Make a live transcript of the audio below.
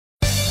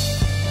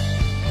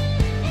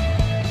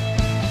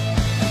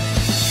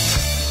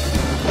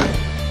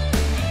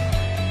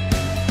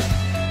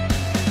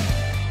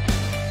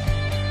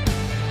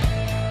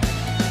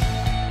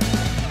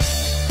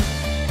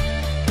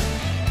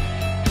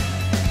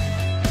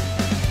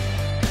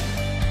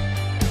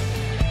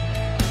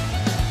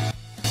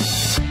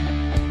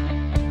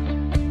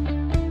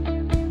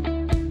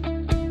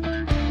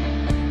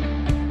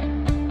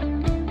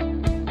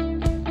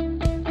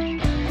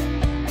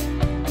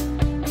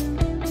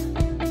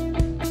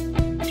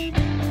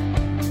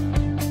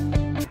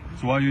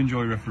why do you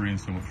enjoy refereeing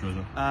so much,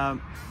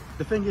 Reza?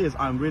 The thing is,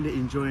 I'm really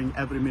enjoying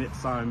every minute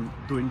I'm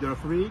doing the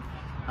referee,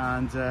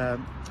 and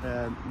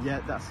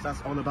yeah,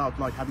 that's all about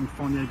like having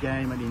fun in the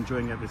game and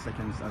enjoying every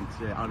second, and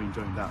yeah, I'm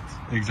enjoying that.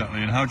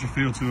 Exactly. And how do you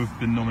feel to have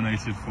been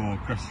nominated for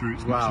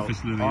Grassroots Wow,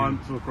 Official of the Year?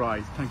 I'm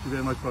surprised. Thank you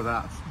very much for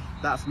that.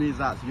 That means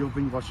that you've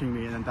been watching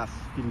me, and that's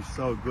feeling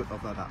so good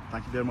about that.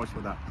 Thank you very much for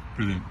that.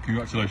 Brilliant.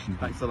 Congratulations.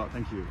 Thanks a lot.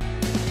 Thank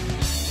you.